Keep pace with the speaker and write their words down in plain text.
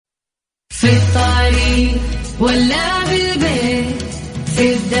في الطريق ولا بالبيت،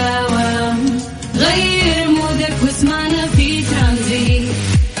 في الدوام غير مودك واسمعنا في ترانزيت.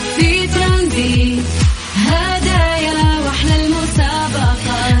 في ترانزيت هدايا واحلى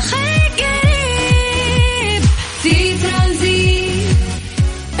المسابقة، خليك قريب في ترانزيت.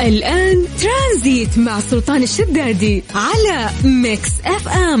 الآن ترانزيت مع سلطان الشدادي على ميكس اف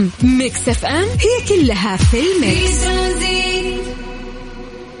ام. ميكس اف ام هي كلها في الميكس.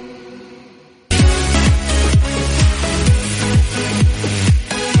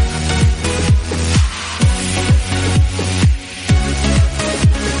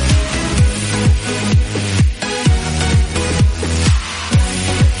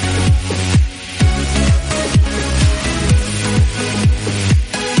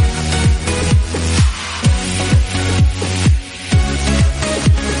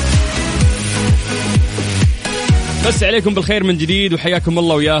 بس عليكم بالخير من جديد وحياكم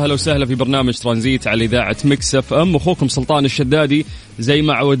الله ويا اهلا وسهلا في برنامج ترانزيت على إذاعة ميكس اف ام. اخوكم سلطان الشدادي زي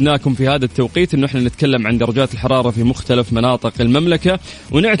ما عودناكم في هذا التوقيت انه احنا نتكلم عن درجات الحرارة في مختلف مناطق المملكة،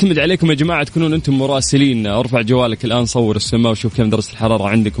 ونعتمد عليكم يا جماعة تكونون انتم مراسلين. ارفع جوالك الان، صور السماء وشوف كم درجة الحرارة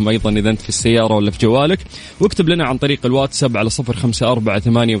عندكم، ايضا اذا انت في السيارة ولا في جوالك، واكتب لنا عن طريق الواتساب على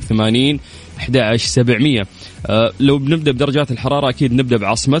 0548811700. لو بنبدأ بدرجات الحرارة أكيد نبدأ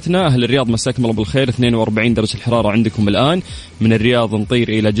بعاصمتنا أهل الرياض، مساكم الله بالخير، 42 درجة الحرارة عندكم الآن. من الرياض نطير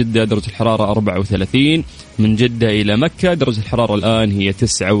إلى جدة، درجة الحرارة 34. من جدة إلى مكة درجة الحرارة الآن هي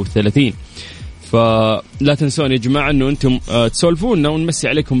 39. فلا تنسون يا جماعة أنه أنتم تسولفونا ونمسي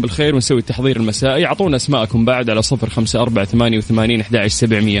عليكم بالخير ونسوي التحضير المسائي. عطونا أسماءكم بعد على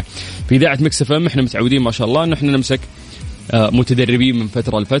 0548811700. في إذاعة ميكس اف ام احنا متعودين ما شاء الله أنه احنا نمسك متدربين من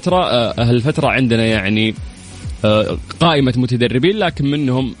فترة لفترة. أهل الفترة عندنا يعني قائمة متدربين، لكن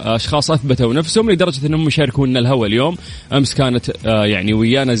منهم أشخاص أثبتوا نفسهم لدرجة أنهم يشاركوننا الهوا اليوم. أمس كانت يعني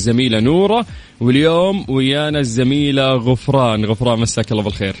ويانا الزميلة نورة، واليوم ويانا الزميلة غفران. مساك الله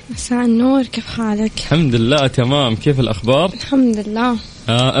بالخير. مساء النور، كيف حالك؟ الحمد لله تمام. كيف الأخبار؟ الحمد لله.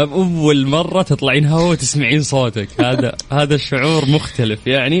 أول مرة تطلعين هوا وتسمعين صوتك، هذا الشعور مختلف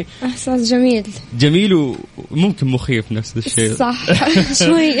يعني. إحساس جميل وممكن مخيف نفس الشيء. صح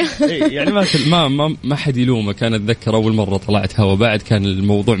شوية. يعني ما حد يلومك. أنا أتذكر أول مرة طلعت هوا بعد كان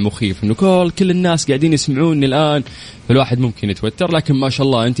الموضوع مخيف، إنه كل الناس قاعدين يسمعوني الآن، فالواحد ممكن يتوتر. لكن ما شاء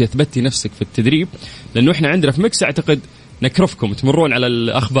الله أنت أثبتي نفسك في التدريب، لأنه إحنا عندنا في ميكس أعتقد نكرفكم، تمرون على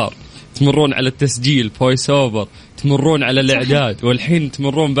الأخبار، تمرون على التسجيل فويس اوفر، تمرون على الإعداد، والحين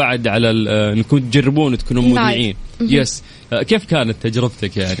تمرون بعد على انكم تجربون وتكونوا مذيعين. يس. كيف كانت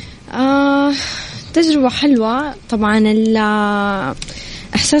تجربتك يعني؟ تجربة حلوة طبعا.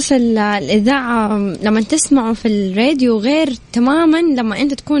 إحساس الإذاعة لما تسمعه في الراديو غير تماما لما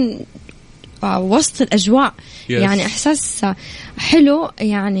أنت تكون وسط الأجواء. يعني إحساس حلو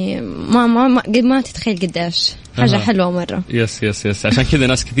يعني ما تتخيل قديش حاجة حلوة مرة. يس عشان كذا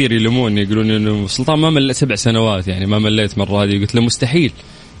ناس كثير يلومون يقولون إنه سلطان ما مليت 7 سنوات، يعني ما مليت من الراديو. قلت له مستحيل،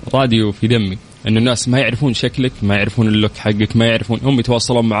 راديو في دمي. إنه الناس ما يعرفون شكلك، ما يعرفون اللوك حقك، ما يعرفون، هم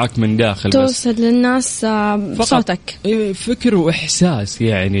يتواصلون معاك من داخل، بس توصل للناس بصوتك، فكر وإحساس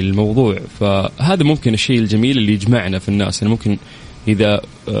يعني الموضوع. فهذا ممكن الشيء الجميل اللي يجمعنا في الناس، إنه ممكن إذا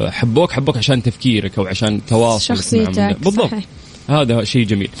حبوك عشان تفكيرك أو عشان تواصلك شخصيتك. بالضبط. صحيح. هذا شيء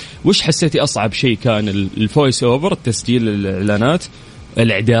جميل. وش حسيتي أصعب شيء كان؟ الفويس أوفر، التسجيل، الإعلانات،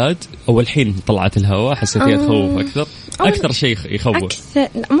 الإعداد، أو الحين طلعت الهواء حسيتيها تخوف أكثر شيء يخوف؟ أكثر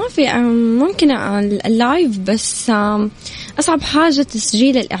ما في ممكن اللايف، بس أصعب حاجة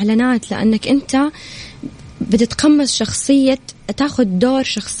تسجيل الإعلانات، لأنك أنت بتتقمص شخصية، تاخد دور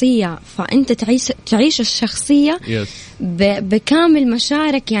شخصية، فأنت تعيش الشخصية بكامل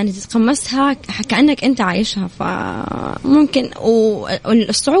مشاعرك، يعني تتقمصها كأنك أنت عايشها. فممكن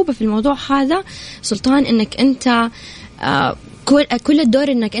والصعوبة في الموضوع هذا سلطان إنك أنت كل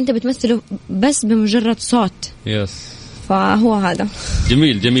الدور إنك أنت بتمثله بس بمجرد صوت. فهو هذا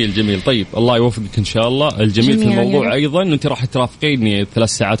جميل. طيب الله يوفقك إن شاء الله. الجميل في الموضوع أيضا أنت راح ترافقيني 3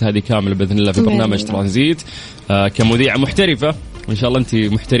 ساعات هذه كاملة بإذن الله في برنامج ترانزيت كمذيعة محترفة، وإن شاء الله أنت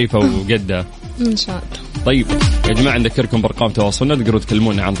محترفة وقدها إن شاء الله. طيب يا جماعة نذكركم بأرقام تواصلنا، تقدروا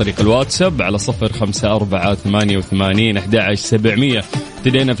تكلمونا عن طريق الواتساب على 0548811700.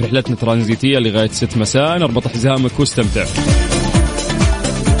 ابتدينا في رحلتنا ترانزيتية لغاية 6 مساء. اربط حزامك واستمتع.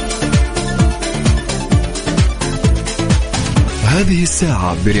 هذه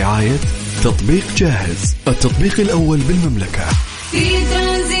الساعة برعاية تطبيق جاهز، التطبيق الأول بالمملكة. في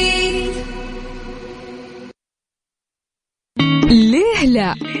ترانزيت. ليه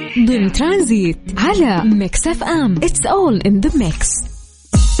لا ضمن ترانزيت على ميكس اف ام. It's all in the mix.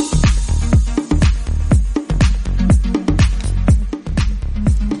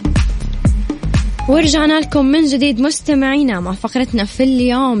 ورجعنا لكم من جديد مستمعينا مع فقرتنا في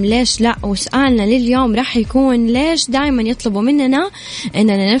اليوم ليش لا، وسؤالنا لليوم راح يكون ليش دائما يطلبوا مننا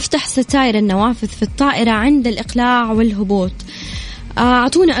اننا نفتح ستائر النوافذ في الطائرة عند الإقلاع والهبوط.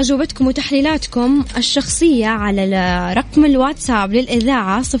 أعطونا أجوبتكم وتحليلاتكم الشخصية على رقم الواتساب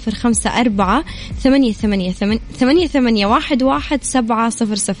للإذاعة 0548811700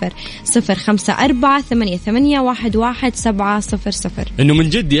 0548811700. إنه من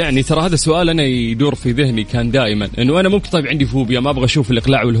جد يعني ترى هذا سؤال أنا يدور في ذهني كان دائما، إنه أنا ممكن طيب عندي فوبيا ما أبغى أشوف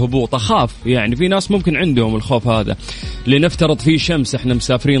الإقلاع والهبوط، أخاف. يعني في ناس ممكن عندهم الخوف هذا، لنفترض في شمس إحنا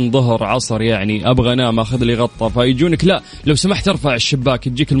مسافرين ظهر عصر يعني أبغى أنام أخذ لي غطة، فيجونك لا لو سمحت ارفع الشباك،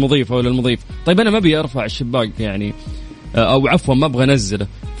 يجيك المضيفة ولا المضيف، طيب أنا ما أبي أرفع الشباك يعني، أو عفوا ما أبغى أنزله،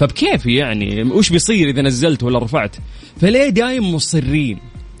 فبكيفي يعني وش بيصير إذا نزلت ولا رفعت؟ فليه دايم مصرين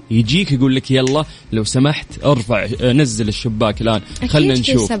يجيك يقول لك يلا لو سمحت ارفع نزل الشباك الآن خلنا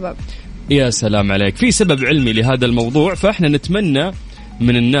نشوف سبب. يا سلام عليك، في سبب علمي لهذا الموضوع. فإحنا نتمنى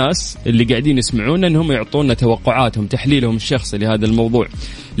من الناس اللي قاعدين يسمعونا أنهم يعطونا توقعاتهم تحليلهم الشخصي لهذا الموضوع.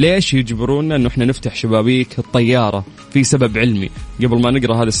 ليش يجبرونا أنه إحنا نفتح شبابيك الطيارة؟ في سبب علمي. قبل ما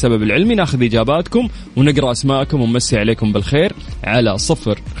نقرأ هذا السبب العلمي ناخذ إجاباتكم ونقرأ أسماءكم ونمسي عليكم بالخير على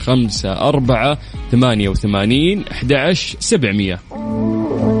 0548811700.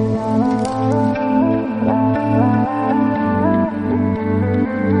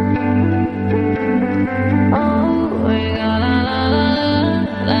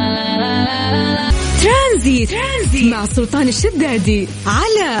 ترانزيت مع سلطان الشدادي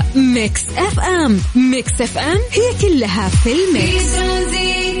على ميكس اف ام. ميكس اف ام هي كلها في الميكس.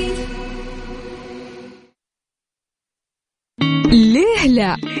 ليه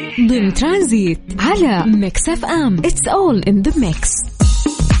لا ضمن ترانزيت على ميكس اف ام. It's all in the mix.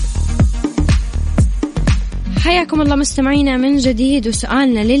 حياكم الله مستمعينا من جديد،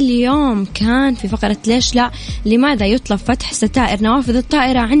 وسؤالنا لليوم كان في فقرة ليش لا، لماذا يطلب فتح ستائر نوافذ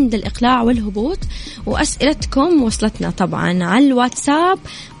الطائرة عند الإقلاع والهبوط؟ وأسئلتكم وصلتنا طبعا على الواتساب،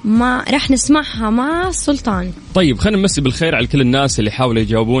 ما راح نسمعها مع سلطان. طيب خلينا نمسي بالخير على كل الناس اللي حاولوا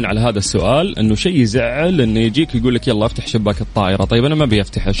يجاوبون على هذا السؤال. انه شيء يزعل انه يجيك يقول لك يلا افتح شباك الطائرة، طيب انا ما ابي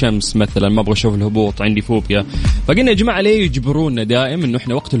افتحها، شمس مثلا ما ابغى اشوف الهبوط عندي فوبيا. فقلنا يا جماعة ليه يجبرونا دائم انه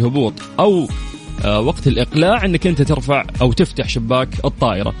احنا وقت الهبوط او وقت الإقلاع أنك أنت ترفع أو تفتح شباك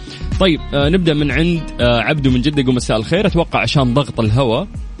الطائرة؟ طيب نبدأ من عند عبدو من جدة يقول مساء الخير، أتوقع عشان ضغط الهواء.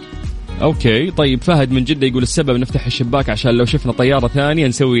 أوكي طيب فهد من جدة يقول السبب نفتح الشباك عشان لو شفنا طيارة ثانية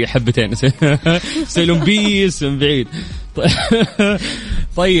نسوي حبتين نسوي لهم بيس من بعيد.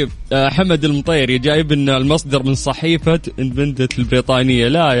 طيب حمد المطير جايب لنا المصدر من صحيفة انفنتت البريطانية.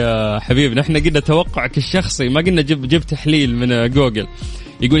 لا يا حبيبنا احنا قلنا توقعك الشخصي، ما قلنا جيب تحليل من جوجل.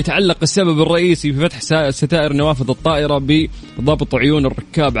 يقول يتعلق السبب الرئيسي في فتح ستائر نوافذ الطائرة بضبط عيون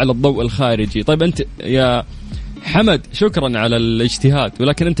الركاب على الضوء الخارجي. طيب أنت يا حمد شكرا على الاجتهاد،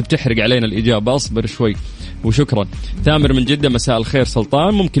 ولكن أنت بتحرق علينا الإجابة، أصبر شوي وشكرا. ثامر من جدة مساء الخير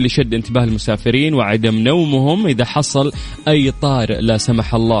سلطان، ممكن لشد انتباه المسافرين وعدم نومهم إذا حصل أي طارئ لا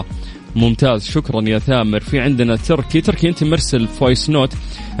سمح الله. ممتاز شكرا يا ثامر. في عندنا تركي انت مرسل فويس نوت،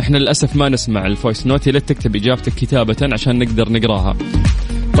 احنا للأسف ما نسمع الفويس نوت، لا تكتب إجابتك كتابة عشان نقدر نقراها.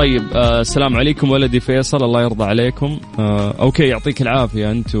 طيب السلام عليكم ولدي فيصل، الله يرضى عليكم. أوكي يعطيك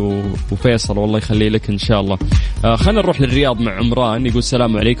العافية أنت وفيصل والله يخلي لك إن شاء الله. خلينا نروح للرياض مع عمران، يقول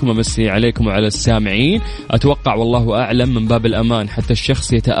السلام عليكم ومسي عليكم وعلى السامعين. أتوقع والله أعلم من باب الأمان حتى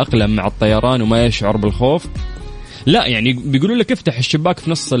الشخص يتأقلم مع الطيران وما يشعر بالخوف. لا يعني بيقولوا لك افتح الشباك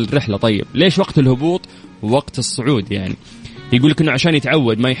في نص الرحلة، طيب ليش وقت الهبوط ووقت الصعود؟ يعني يقول لك إنه عشان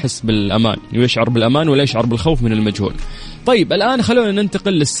يتعود ما يحس بالأمان ويشعر بالأمان ولا يشعر بالخوف من المجهول. طيب الآن خلونا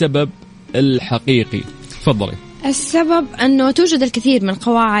ننتقل للسبب الحقيقي، تفضلي. السبب أنه توجد الكثير من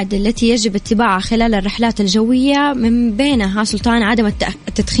القواعد التي يجب اتباعها خلال الرحلات الجوية، من بينها سلطان عدم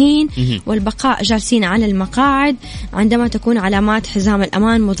التدخين والبقاء جالسين على المقاعد عندما تكون علامات حزام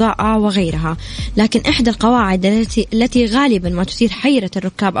الأمان مضاءة وغيرها. لكن إحدى القواعد التي غالبا ما تثير حيرة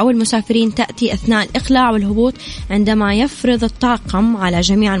الركاب أو المسافرين تأتي أثناء الإقلاع والهبوط، عندما يفرض الطاقم على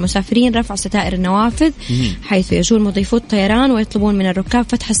جميع المسافرين رفع ستائر النوافذ، حيث يجول مضيفو الطيران ويطلبون من الركاب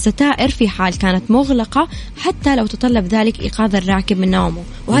فتح الستائر في حال كانت مغلقة حتى لو تطلب ذلك إيقاظ الراكب من نومه.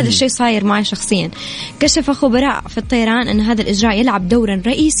 وهذا الشيء صاير معي شخصيا. كشف خبراء في الطيران أن هذا الإجراء يلعب دورا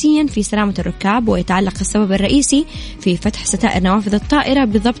رئيسيا في سلامة الركاب، ويتعلق السبب الرئيسي في فتح ستائر نوافذ الطائرة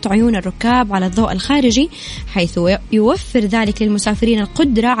بضبط عيون الركاب على الضوء الخارجي، حيث يوفر ذلك للمسافرين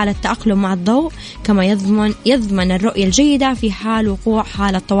القدرة على التأقلم مع الضوء، كما يضمن الرؤية الجيدة في حال وقوع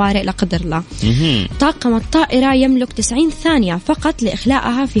حالة طوارئ لا قدر الله. طاقم الطائرة يملك 90 ثانية فقط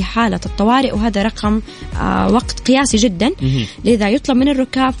لإخلاءها في حالة الطوارئ، وهذا رقم وقت قياسي جدا. لذا يطلب من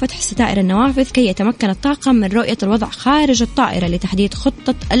الركاب فتح ستائر النوافذ كي يتمكن الطاقم من رؤية الوضع خارج الطائرة لتحديد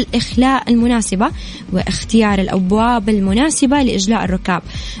خطة الإخلاء المناسبة واختيار الأبواب المناسبة لإجلاء الركاب.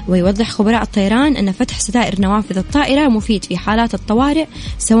 ويوضح خبراء الطيران أن فتح ستائر نوافذ الطائرة مفيد في حالات الطوارئ،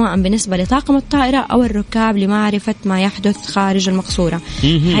 سواء بالنسبة لطاقم الطائرة أو الركاب، لمعرفة ما يحدث خارج المقصورة،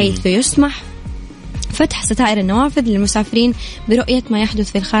 حيث يسمح فتح ستائر النوافذ للمسافرين برؤية ما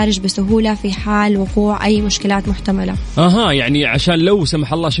يحدث في الخارج بسهولة في حال وقوع أي مشكلات محتملة. يعني عشان لو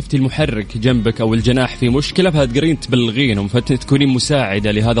سمح الله شفتي المحرك جنبك أو الجناح في مشكلة فتقدرين تبلغينهم فتكونين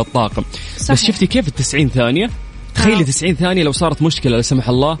مساعدة لهذا الطاقم. صحيح. بس شفتي كيف 90 ثانية؟ تخيلي 90 ثانية لو صارت مشكلة لا سمح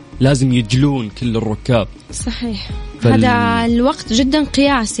الله لازم يجلون كل الركاب. صحيح. هذا الوقت جدا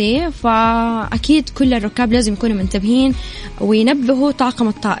قياسي، فأكيد كل الركاب لازم يكونوا منتبهين وينبهوا طاقم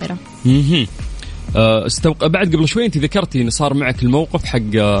الطائرة. بعد قبل شوي انت ذكرتي ان صار معك الموقف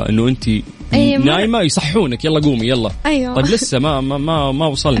حق انه انت نايمه يصحونك يلا قومي يلا. أيوة. طيب لسه ما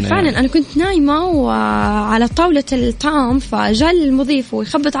وصلنا فعلا يعني. انا كنت نايمه وعلى طاوله الطعام، فجاء المضيف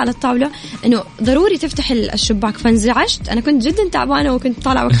ويخبط على الطاوله انه ضروري تفتح الشباك، فانزعجت. انا كنت جدا تعبانه وكنت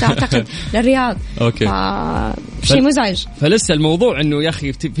طالعه وقتها اعتقد للرياض. اوكي. شيء مزعج. فلسه الموضوع انه يا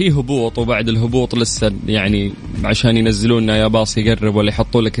اخي فيه هبوط، وبعد الهبوط لسه يعني عشان ينزلوننا يا باص يقرب ولا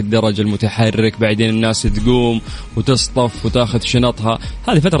يحطوا لك الدرج المتحرك، بعدين الناس تقوم وتصطف وتاخذ شنطها.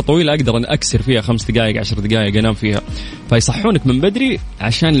 هذه فتره طويله اقدر ان اكسر فيها 5 دقائق 10 دقائق انام فيها، فيصحونك من بدري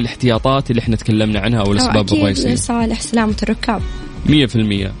عشان الاحتياطات اللي احنا تكلمنا عنها والاسباب الرئيسيه لصالح سلامه الركاب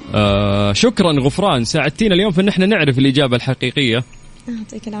 100%. شكرا غفران، ساعدتينا اليوم في ان احنا نعرف الاجابه الحقيقيه.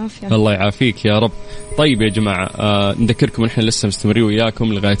 يعطيك العافيه. الله يعافيك يا رب. طيب يا جماعه، نذكركم ان احنا لسه مستمرين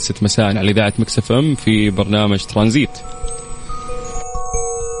وياكم لغايه 6 مساء على اذاعه مكس اف ام في برنامج ترانزيت.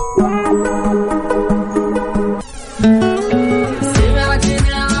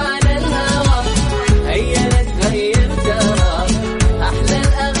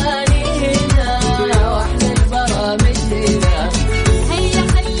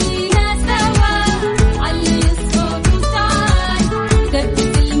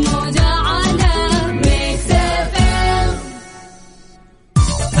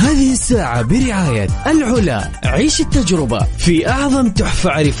 الساعة برعاية العلا، عيش التجربة في أعظم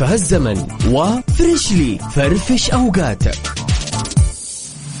تحفة عرفها الزمن، وفريشلي فرفش أوقاتك.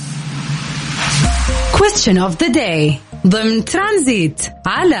 Question of the day ضمن ترانزيت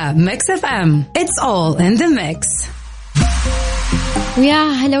على ميكس اف ام. It's all in the mix. ويا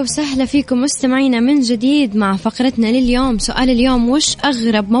هلا وسهلا فيكم مستمعينا من جديد مع فقرتنا لليوم. سؤال اليوم: وش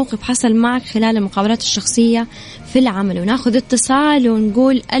أغرب موقف حصل معك خلال المقابلات الشخصية في العمل؟ وناخذ اتصال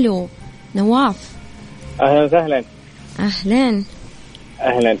ونقول ألو. نواف. أهلا وسهلا. أهلا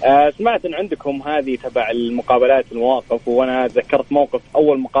أهلا. سمعت إن عندكم هذه تبع المقابلات المواقف، وأنا ذكرت موقف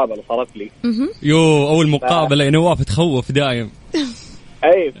أول مقابلة صارت لي. أول مقابلة يا نواف تخوف دايم.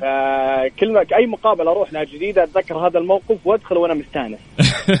 أي فكلمة أي مقابلة أروح لها جديدة أتذكر هذا الموقف وأدخل وأنا مستانس.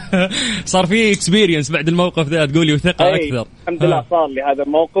 صار في إكسبيرينس بعد الموقف ذا تقولي وثقة أكثر. الحمد لله صار لي هذا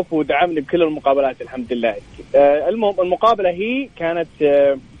الموقف ودعمني بكل المقابلات الحمد لله. المقابلة هي كانت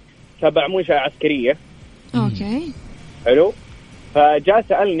تبع منشأة عسكرية. أوكي. حلو. فجاء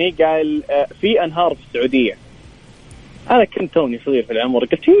سألني قال في أنهار في السعودية. أنا كنت توني صغير في العمر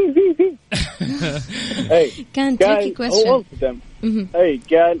قلت في أي كان تريكي كويشن. أي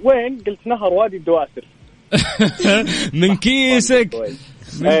قال وين؟ قلت نهر وادي الدواسر. من كيسك.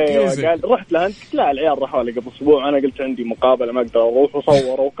 أيوة قال رحت لها. قلت لا العيال راحوا لي قبل أسبوع، أنا قلت عندي مقابلة ما أقدر أروح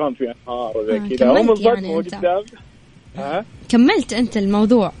وصور، وكان في أنهار وزي كذا. هم انصدموا قدام. كملت أنت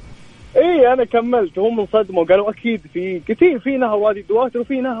الموضوع؟ إيه أنا كملت. هم انصدموا قالوا أكيد في كثير، في نهر وادي الدواسر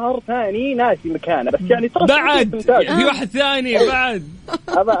وفي نهر ثاني ناسي مكانه، بس يعني بعد في واحد ثاني بعد.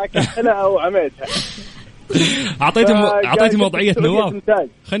 أبا أكلها وعميتها. أعطيتي وضعية نواف.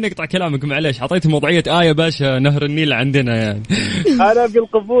 خلني أقطع كلامك معليش. أعطيتي وضعية آية باشا نهر النيل عندنا يعني. أنا أبي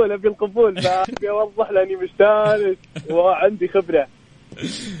القبول أبي أوضح لأني مستانس وعندي خبرة.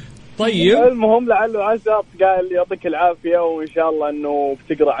 طيب المهم لعله عسى. قال يعطيك العافية وإن شاء الله أنه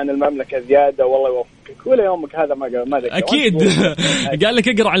بتقرأ عن المملكة زيادة والله يوفقك. ولا يومك هذا ما ذكر أكيد. قال لك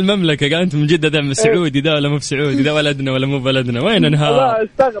اقرأ عن المملكة. قال أنت من جدة دعم السعودي ده ولا مو بسعودي ده بلدنا ولا مو بلدنا وين أنهار؟ لا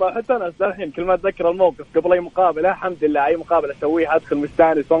استغرب حتى أنا الحين كل ما أتذكر الموقف قبل أي مقابلة. الحمد لله أي مقابلة أسويها أدخل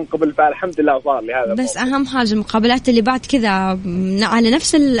مستانس وانقبل، فالحمد لله صار لي هذا. بس أهم حاجة المقابلات اللي بعد كذا على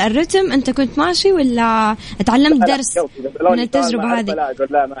نفس الرتم أنت كنت ماشي ولا تعلمت درس من التجربة هذه؟ لا أقول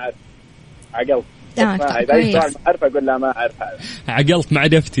لا ما أعرف. عقلت. إذا أي سؤال ما أعرف أقول لا ما أعرف. عقلت مع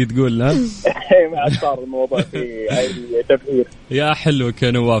دفتي تقول لا. ما صار الموضوع في أي تفكير. يا حلوك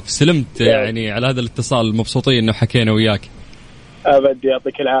يا نواف. سلمت يعني على هذا الاتصال. مبسوطين إنه حكينا وياك. أبد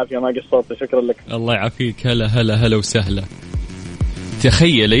يعطيك العافية ما قصرت شكرا لك. الله يعافيك. هلا هلا هلا وسهلا.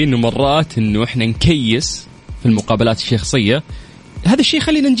 تخيلي إنه مرات إنه إحنا نكيس في المقابلات الشخصية هذا الشيء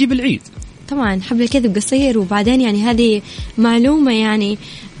خلينا نجيب العيد. طبعا حبل الكذب قصير. وبعدين يعني هذه معلومة يعني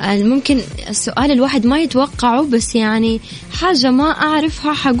ممكن السؤال الواحد ما يتوقعه بس يعني حاجة ما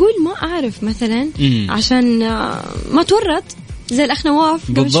أعرفها حقول ما أعرف مثلا عشان ما تورط زي الأخ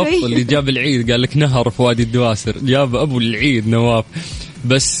نواف قبل شوي. بالضبط اللي جاب العيد قال لك نهر في وادي الدواسر جاب أبو العيد نواف.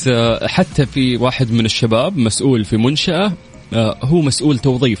 بس حتى في واحد من الشباب مسؤول في منشأة هو مسؤول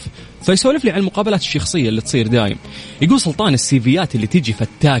توظيف فيسولف لي عن المقابلات الشخصية اللي تصير دايم. يقول سلطان السيفيات اللي تيجي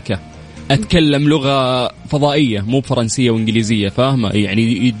فتاكة أتكلم لغة فضائية مو فرنسية وإنجليزية فاهمة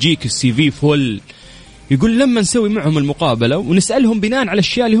يعني يجيك السي في فل. يقول لما نسوي معهم المقابلة ونسألهم بناء على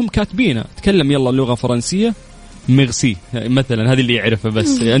الأشياء اللي هم كاتبينها تكلم يلا اللغة فرنسية ميرسي مثلا هذه اللي يعرفها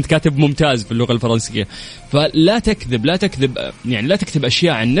بس أنت كاتب ممتاز في اللغة الفرنسية. فلا تكذب لا تكذب يعني لا تكتب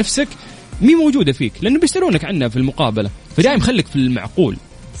أشياء عن نفسك مي موجودة فيك لأنه بيسألونك عنها في المقابلة فدائم خليك في المعقول.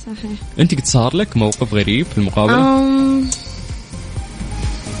 صحيح. أنت قد صار لك موقف غريب في المقابلة؟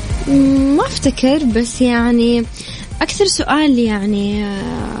 ما أفتكر بس يعني أكثر سؤال يعني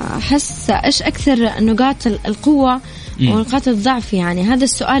أحس إيش أكثر نقاط القوة ونقاط الضعف يعني هذا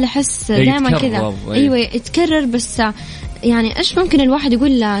السؤال أحس دائما كذا. أيوة يتكرر بس يعني إيش ممكن الواحد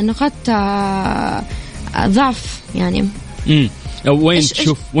يقول نقاط ضعف يعني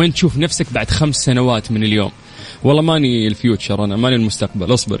وين تشوف نفسك بعد 5 سنوات من اليوم. والله ماني الفيوتشر أنا ماني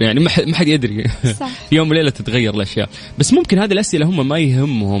المستقبل أصبر يعني ما حد يدري. في يوم وليلة تتغير الأشياء بس ممكن هذه الأسئلة هم ما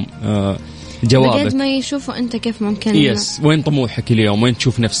يهمهم جوابك بجد ما يشوفوا أنت كيف ممكن وين طموحك اليوم وين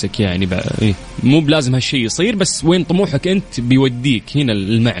تشوف نفسك يعني مو بلازم هالشيء يصير بس وين طموحك أنت بيوديك هنا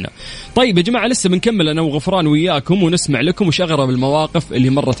المعنى. طيب يا جماعة لسه بنكمل أنا وغفران وياكم ونسمع لكم وش أغرب المواقف اللي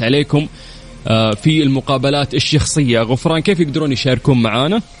مرت عليكم في المقابلات الشخصية. غفران كيف يقدرون يشاركون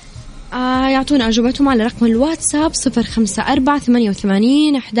معانا؟ يعطونا أجوبتهم على رقم الواتساب 0548811700.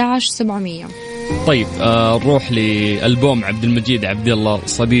 طيب نروح لألبوم عبد المجيد عبد الله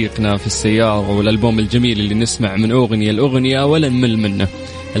صديقنا في السيارة والألبوم الجميل اللي نسمع من أغنية ولا نمل منه.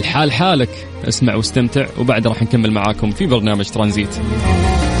 الحال حالك اسمع واستمتع وبعد راح نكمل معاكم في برنامج ترانزيت.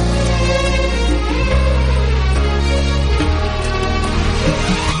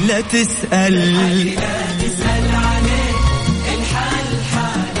 لا تسأل عليه الحال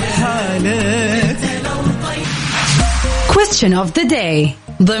حالك. Question of the day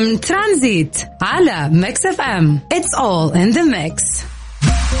ضمن ترانزيت على ميكس اف ام. It's all in the mix.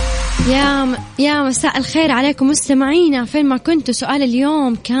 يا مساء الخير عليكم مستمعينا فين ما كنتوا. سؤال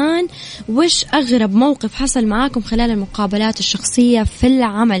اليوم كان وش أغرب موقف حصل معاكم خلال المقابلات الشخصية في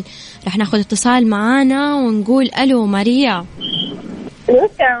العمل. رح ناخد اتصال معانا ونقول ألو ماريا.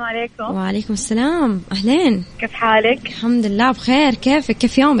 السلام عليكم. وعليكم السلام أهلين كيف حالك؟ الحمد لله بخير كيفك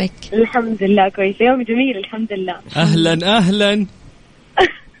كيف يومك؟ الحمد لله كويس يوم جميل الحمد لله. أهلا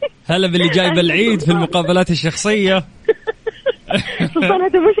هلا باللي جايب العيد في المقابلات الشخصية. سلطان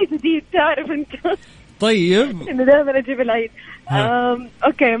هذا مش جديد تعرف أنت. طيب إنه دائما أجيب العيد.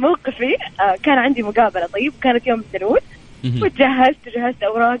 أوكي موقفي كان عندي مقابلة طيب كانت يوم الثلاث وجهزت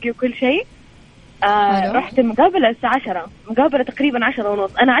أوراقي وكل شيء. رحت المقابلة الساعة 10 مقابلة تقريبا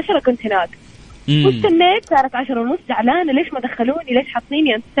 10:30 أنا 10 كنت هناك واستنيت صارت 10:30 زعلانة ليش ما دخلوني ليش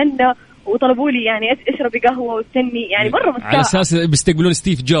حاطيني أستنى وطلبوا لي يعني اشربي قهوة واستني يعني مرة مستاء. على أساس بيستقبلون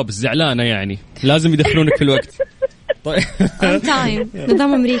ستيف جوبز زعلانة يعني لازم يدخلونك في الوقت. طيب تايم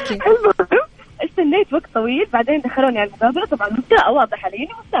نظام أمريكي. استنيت وقت طويل بعدين دخلوني على المقابلة طبعا مستاء واضح عليني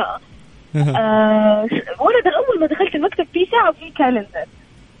مستاء. وأنا أول ما دخلت المكتب في ساعة وفي كالندر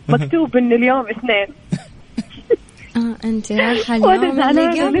مكتوب إن اليوم 2. أنت رايحة اليوم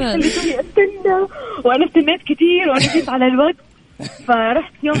اللي قبل. وأنا استنيت كتير وأنا جيت على الوقت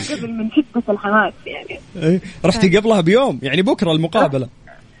فرحت يوم قبل من شدة الحماس يعني. رحتي قبلها بيوم يعني بكرة المقابلة.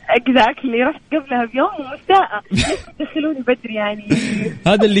 exactly رحت قبلها بيوم ومستاءة ليش تدخلوني بدري يعني.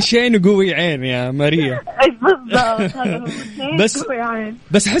 هذا اللي شين وقوي عين يا ماريا. بالضبط هذا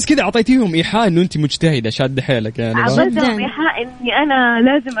بس أحس كذا أعطيتيهم إيحاء إنه أنت مجتهدة شادة حيلك يعني. أعطيتهم إيحاء إني أنا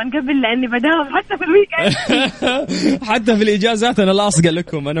لازم أنقبل لأني بداوم حتى في الويكند. حتى في الإجازات أنا لاصقة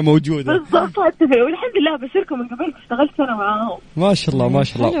لكم أنا موجودة. بالضبط حتى والحمد لله بشركم من قبل اشتغلت سنة معاهم. ما شاء الله ما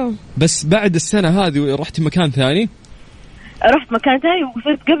شاء الله. بس بعد السنة هذه رحتي مكان ثاني؟ رحت مكان ثاني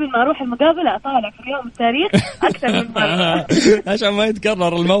وصرت قبل ما أروح المقابلة أطالع في اليوم التاريخ أكثر من مرة. عشان ما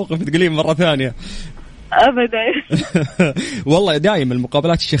يتكرر الموقف تقولين مرة ثانية. أبدا. والله دائما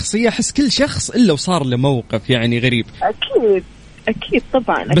المقابلات الشخصية أحس كل شخص إلا وصار له موقف يعني غريب. أكيد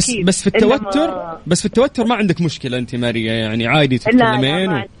طبعا أكيد. بس في التوتر ما عندك مشكلة أنت ماريا يعني عادي تتكلمين. لا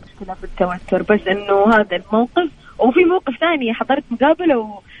ما عندي مشكلة في التوتر بس إنه هذا الموقف وفي موقف ثاني حضرت مقابلة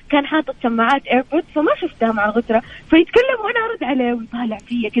وكان حاطط سماعات ايربود فما شفتها مع الغترة فيتكلم وانا ارد عليه ويطالع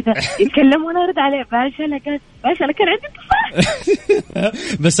فيا كذا يتكلم وانا ارد عليه باشا انا كان عندي اتصال.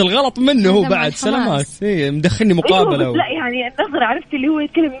 بس الغلط منه هو بعد سلامات مدخلني مقابلة لا يعني النظر عرفت اللي هو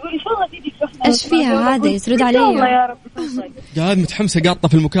يتكلم يقول ان شاء الله تيجي ايش فيها هذا يسرد علي والله يا رب قاعد متحمسة قاطة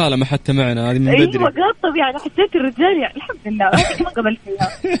في المكالمة حتى معنا هذه من بدري. ايوه قاطة يعني حسيت الرجال يعني الحمد لله ما قبل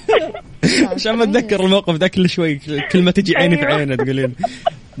فيها عشان ما اتذكر الموقف ذا كل شوي كلمة تجي عيني في عينه تقولين.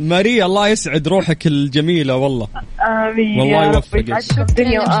 ماريا الله يسعد روحك الجميلة والله. آمين. والله يوفقك.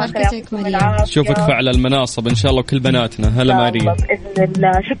 الدنيا وآخرة. شوفك فعلى المناصب إن شاء الله وكل بناتنا. هلا ماريا. بإذن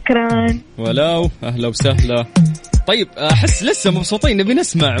الله شكرا. ولو أهلا وسهلا. طيب أحس لسه مبسوطين نبي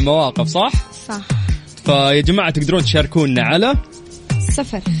نسمع مواقف صح؟ صح. فيا جماعة تقدرون تشاركونا على 0548811700.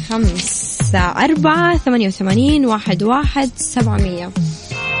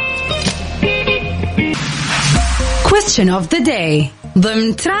 Question of the day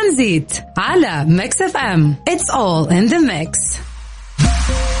ضمن ترانزيت على ميكس اف ام. It's all in the mix.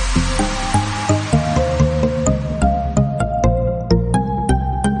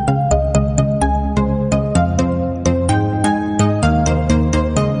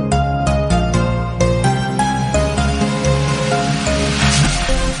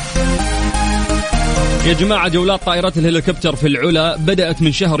 يا جماعة جولات طائرات الهليكوبتر في العلا بدأت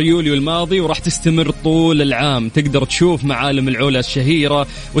من شهر يوليو الماضي وراح تستمر طول العام. تقدر تشوف معالم العلا الشهيرة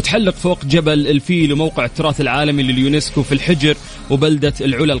وتحلق فوق جبل الفيل وموقع التراث العالمي لليونسكو في الحجر وبلدة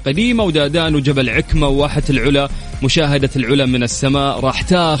العلا القديمة ودادان وجبل عكمة وواحة العلا. مشاهدة العلا من السماء راح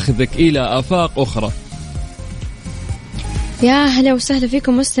تاخذك إلى آفاق أخرى. يا هلا وسهلا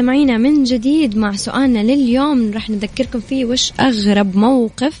فيكم مستمعينا من جديد مع سؤالنا لليوم رح نذكركم فيه وش أغرب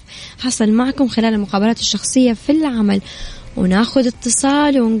موقف حصل معكم خلال المقابلات الشخصية في العمل. وناخذ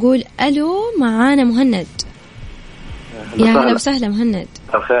اتصال ونقول ألو معانا مهند. يا هلا وسهلا مهند.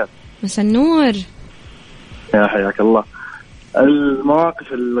 الخير. مساء النور. يا حياك الله.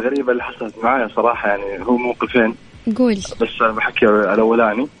 المواقف الغريبة اللي حصلت معايا صراحة يعني هو موقفين. قول. بس بحكي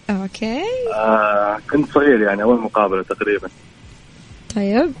الأولاني. أوكي. كنت صغير يعني أول مقابلة تقريبا.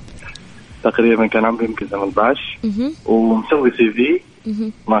 طيب. تقريبا كان عمري يمكن 18 ومسوي CV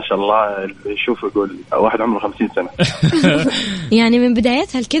ما شاء الله اللي يشوف يقول واحد عمره 50 سنة. يعني من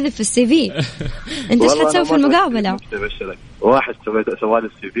بدايتها الكذب في CV. أنت إيش حتسوي في المقابلة؟ واحد سوالي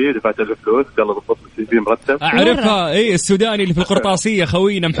CV دفعت له فلوس قال له ضبط CV مرتب. أعرفها إيه السوداني اللي في القرطاسية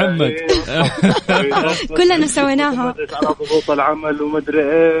خوينا محمد. كلنا سويناها. على ضبط العمل ومدري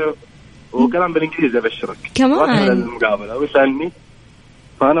إيه وكلام بالإنجليزي أبشرك. كمان. المقابلة ويسألني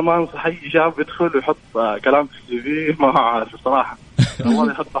فأنا ما أنصح أي شاب يدخل ويحط كلام في CV ما أعرف صراحة.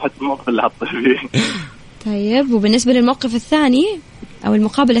 والله يحط واحد الموقف اللي حطه فيه. طيب وبالنسبة للموقف الثاني أو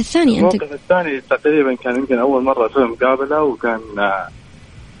المقابلة الثانية أنت؟ الموقف الثاني تقريبا كان يمكن أول مرة أسوي مقابلة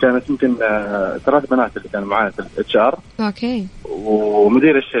كانت يمكن 3 بنات اللي كانوا معايا في HR. أوكي.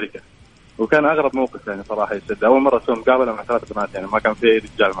 ومدير الشركة. وكان أغرب موقف يعني صراحة يسد أول مرة أسوي مقابلة مع 3 بنات يعني ما كان في أي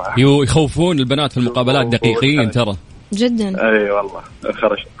رجال معاهم. يخوفون البنات في المقابلات دقيقين ترى. جدا. اي والله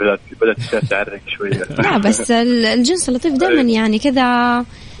خرجت بدأت تعرق شوية. لا بس الجنس اللطيف دائما يعني كذا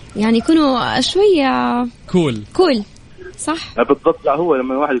يعني يكونوا شوية كول صح. بالضبط. لا هو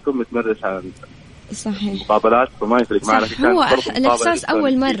لما الواحد يكون متمرس على صحيح مقابلات فما يفرق معنا. هو الإحساس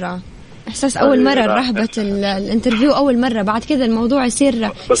أول مرة إحساس أول مرة رهبة الانترفيو أول مرة بعد كذا الموضوع يصير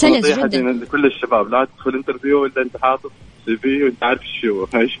سلس جدا. كل الشباب لا تدخل انترفيو إلا أنت حاطط CV وانت عارف شو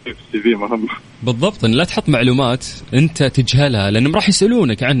ايش في الCV مهم. بالضبط لا تحط معلومات انت تجهلها لانهم راح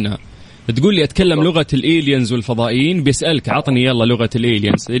يسالونك عنها. تقول لي اتكلم لغه الالينز والفضائيين بيسالك عطني يلا لغه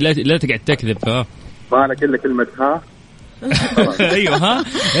الالينز لا تقعد تكذب. ما انا كل كلمه ها. ايوه ها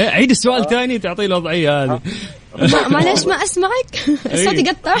عيد السؤال ثاني تعطيه الوضعيه هذه. معليش ما اسمعك الصوت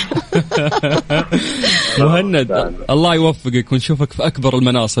يقطع. مهند الله يوفقك ونشوفك في اكبر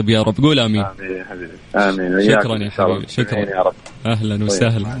المناصب يا رب. قول امين. امين حبيبي امين. شكرا يا حبيبي شكرا يا رب. اهلا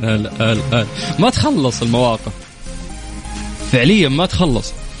وسهلا. هلا ما تخلص المواقف فعليا ما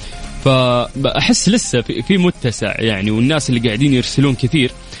تخلص. فأحس لسه في متسع يعني والناس اللي قاعدين يرسلون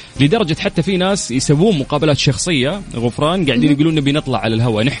كثير لدرجة حتى في ناس يسوون مقابلات شخصية غفران قاعدين يقولون نبي نطلع على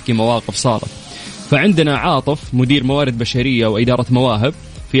الهواء نحكي مواقف صارت. فعندنا عاطف مدير موارد بشرية وإدارة مواهب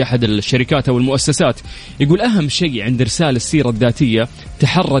في أحد الشركات أو المؤسسات يقول أهم شيء عند إرسال السيرة الذاتية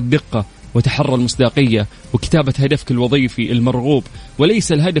تحرى الدقة وتحرى المصداقية وكتابة هدفك الوظيفي المرغوب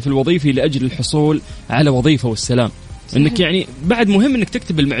وليس الهدف الوظيفي لأجل الحصول على وظيفة والسلام. انك يعني بعد مهم انك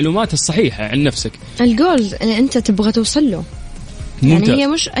تكتب المعلومات الصحيحة عن نفسك. الجولز اللي انت تبغى توصل له يعني هي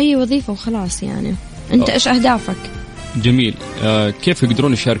مش اي وظيفة وخلاص يعني انت ايش اهدافك. جميل. كيف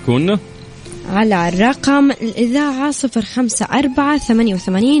يقدرون يشاركونا؟ على رقم الإذاعة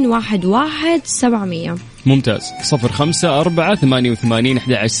 0548811700. ممتاز.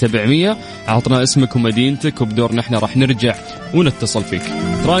 0548811700. عطنا اسمك ومدينتك وبدورنا احنا راح نرجع ونتصل فيك.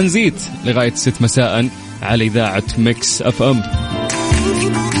 ترانزيت لغاية 6 مساء على إذاعة ميكس اف ام.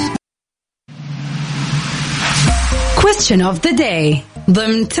 Question of the day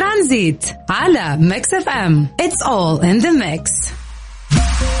ضمن ترانزيت على ميكس اف ام. It's all in the mix.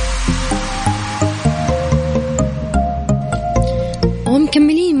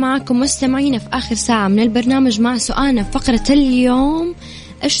 ومكملين معكم مستمعين في آخر ساعة من البرنامج مع سؤالنا في فقرة اليوم.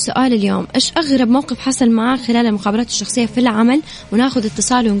 إيش سؤال اليوم؟ إيش أغرب موقف حصل معك خلال المقابلات الشخصية في العمل؟ وناخذ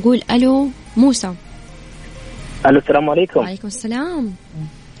اتصال ونقول ألو موسى. ألو السلام عليكم. وعليكم السلام.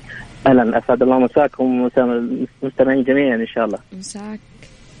 أهلا أسعد الله مساكم ومساء المستمعين جميعا إن شاء الله. مساك.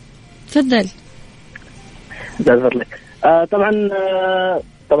 تفضل. جزاك لك.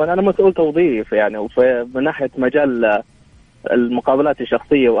 طبعا أنا مسؤول توظيف يعني من ناحية مجال المقابلات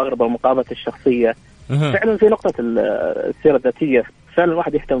الشخصية وأغرب المقابلات الشخصية. فعلا في نقطة السيرة الذاتية فعلا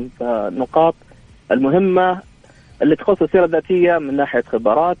الواحد يهتم في النقاط المهمة اللي تخص السيرة الذاتية من ناحية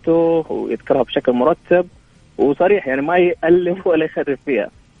خبراته ويذكرها بشكل مرتب وصريح يعني ما يألف ولا يخرف فيها.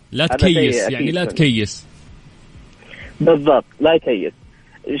 لا تكيس يعني لا تكيس. بالضبط لا يكيس.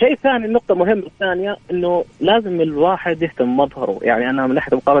 شيء ثاني النقطة مهمة الثانية إنه لازم الواحد يهتم مظهره يعني أنا من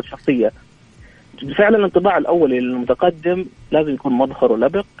ناحية المقابلات الشخصية فعلا الانطباع الأولي للمتقدم لازم يكون مظهره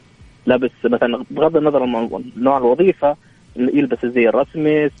لبق لابس مثلا بغض النظر عن نوع الوظيفة يلبس الزي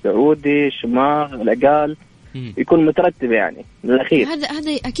الرسمي السعودي شماغ العقال يكون مترتب يعني من الأخير. هذا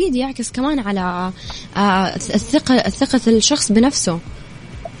أكيد يعكس كمان على الثقة الشخص بنفسه.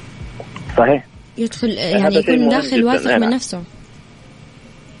 صحيح. يدخل يعني يكون داخل واثق من نفسه.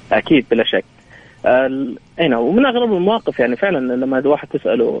 أكيد بلا شك. هنا ومن أغرب المواقف يعني فعلا لما الواحد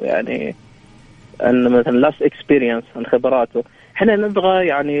تسأله يعني أن مثلا لاست إكسبيرينس عن خبراته إحنا نبغى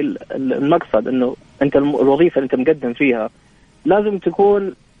يعني المقصد إنه أنت الوظيفة اللي أنت مقدم فيها لازم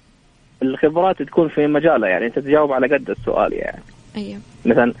تكون الخبرات تكون في مجالها يعني أنت تجاوب على قد السؤال يعني. أيوة.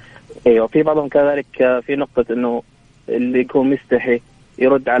 مثلا أيوة في بعضهم كذلك في نقطة إنه اللي يكون مستحي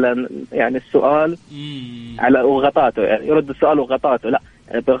يرد على يعني السؤال على وغطاته يعني يرد السؤال وغطاته لا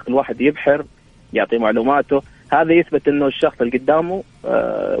يعني الواحد يبحر يعطي معلوماته هذا يثبت إنه الشخص اللي قدامه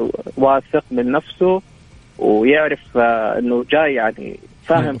واثق من نفسه ويعرف إنه جاي يعني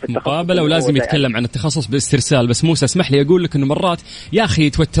فاهم في التخصص مقابلة ولازم يتكلم عن التخصص باسترسال. بس موسى اسمح لي أقول لك إنه مرات يا أخي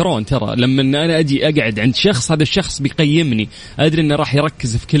يتوترون ترى لما أنا أجي أقعد عند شخص هذا الشخص بيقيمني أدري إنه راح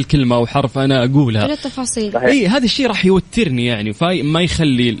يركز في كل كلمة وحرف أنا أقولها كل التفاصيل. هذا الشيء راح يوترني يعني ما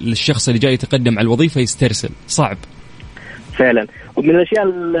يخلي الشخص اللي جاي يتقدم على الوظيفة يسترسل. صعب فعلا. ومن الأشياء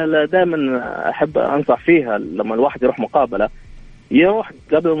اللي دائما أحب أنصح فيها لما الواحد يروح مقابلة يروح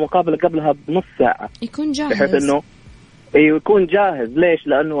قبل المقابلة قبلها بنص ساعة يكون جاهز بحيث إنه يكون جاهز. ليش؟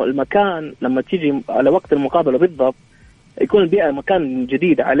 لأنه المكان لما تيجي على وقت المقابلة بالضبط يكون البيئة مكان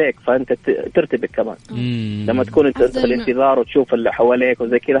جديد عليك فأنت ترتبك كمان. لما تكون أنت في الانتظار وتشوف اللي حواليك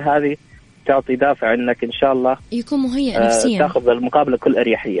وزي كذا هذه تعطي دافع إنك إن شاء الله يكون مهيئ نفسيا تأخذ المقابلة كل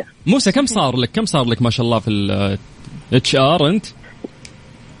أريحية. موسى كم صار لك ما شاء الله في HR أنت؟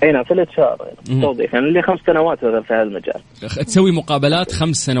 أنا في HR توظيف يعني لي 5 سنوات في هذا المجال. تسوي مقابلات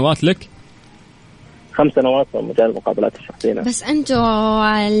 5 سنوات لك؟ 5 سنوات في مجال المقابلات الشخصية. بس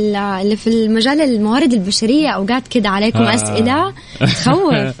أنتوا اللي في المجال الموارد البشرية أوقات كده عليكم أسئلة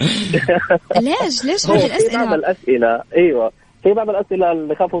تخوف. ليش هذه الأسئلة؟ في بعض الأسئلة أيوة في بعض الأسئلة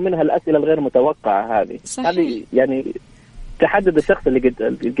اللي خافوا منها الأسئلة الغير متوقعة هذه يعني تحدد الشخص اللي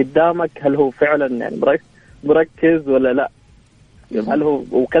قدامك هل هو فعلا يعني مركز ولا لا. هل هو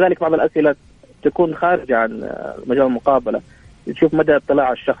وكذلك بعض الأسئلة تكون خارجة عن مجال المقابلة تشوف مدى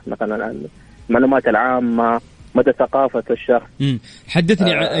اطلاع الشخص مثلا عن المعلومات العامة مدى ثقافة الشخص.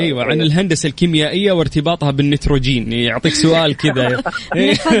 حدثني عن الهندسة الكيميائية وارتباطها بالنيتروجين يعطيك سؤال كذا.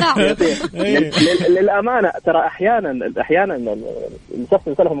 للأمانة ترى أحيانا الشخص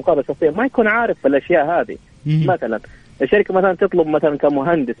يسأله في مقابلة شخصية ما يكون عارف الأشياء هذه. مثلا الشركة مثلا تطلب مثلا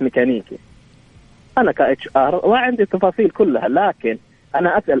كمهندس ميكانيكي أنا كHR وعندي التفاصيل كلها لكن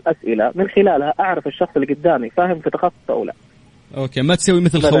أنا أسأل أسئلة من خلالها أعرف الشخص اللي قدامي فاهم في تخصصه أو لا. أوكي ما تسوي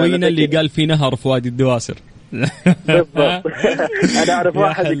مثل خوينا اللي قال في نهر في وادي الدواسر. بالضبط. أنا أعرف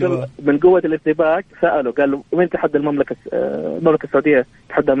واحد يقول من قوة الارتباك سأله قال له وين تحد المملكة السعودية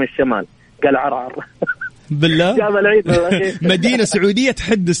تحدها من الشمال قال عرعر. بالله جاب العيد مدينة سعودية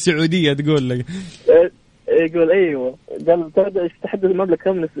تحد السعودية تقول لك يقول ايوه قال تحدث المملكه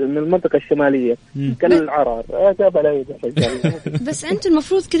كم من المنطقه الشماليه قال العرار جاب علي. بس انتم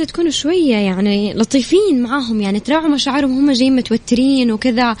المفروض كذا تكونوا شويه يعني لطيفين معاهم، يعني تراعوا مشاعرهم، هم جايين متوترين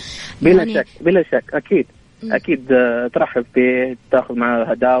وكذا. بلا شك اكيد ترحب فيه، تاخذ معه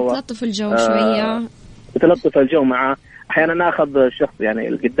هداوه، تلطف الجو شويه، تلطف الجو معه. احيانا ناخذ الشخص يعني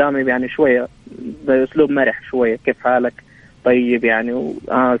اللي قدامي يعني شويه باسلوب مرح شويه، كيف حالك طيب يعني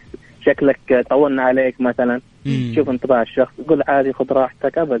شكلك طولنا عليك مثلا. شوف انطباع الشخص، قول عادي خذ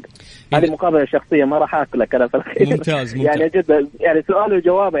راحتك ابد. هذه مقابله شخصيه، ما راح اكلك انا في الخير. ممتاز. يعني جدا يعني سؤال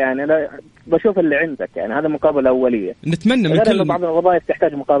وجواب، يعني انا بشوف اللي عندك، يعني هذا مقابله اوليه. نتمنى من كل بعض الوظائف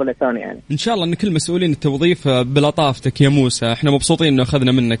تحتاج مقابله ثانيه يعني. ان شاء الله ان كل مسؤولين التوظيف بلطافتك يا موسى. احنا مبسوطين انه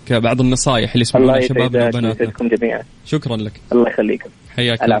اخذنا منك بعض النصائح اللي يسمعونا شبابنا وبناتنا. جميعا. شكرا لك. الله يخليك.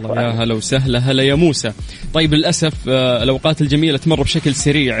 حياك الله. يا هلا وسهلا. هلا يا موسى. طيب للأسف الأوقات الجميلة تمر بشكل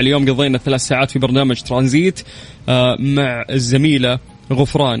سريع. اليوم قضينا 3 ساعات في برنامج ترانزيت مع الزميلة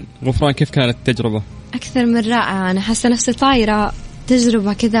غفران. كيف كانت التجربة؟ أكثر من رائعة. أنا حاسة نفسي طايرة،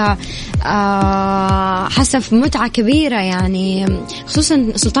 تجربة كذا حسب متعة كبيرة يعني،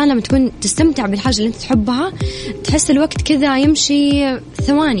 خصوصا سلطان لما تكون تستمتع بالحاجة اللي أنت تحبها تحس الوقت كذا يمشي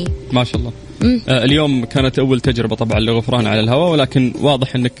ثواني. ما شاء الله. اليوم كانت أول تجربة طبعا لغفران على الهواء، ولكن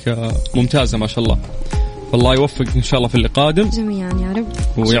واضح أنك ممتازة ما شاء الله. والله يوفق إن شاء الله في اللي قادم جميعا يا رب.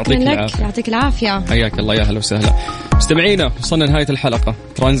 ويعطيك العافية. يعطيك العافية. حياك الله. يا هلا وسهلا. مستمعينا وصلنا نهاية الحلقة.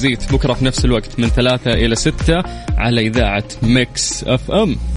 ترانزيت بكرة في نفس الوقت من 3 إلى 6 على إذاعة ميكس FM.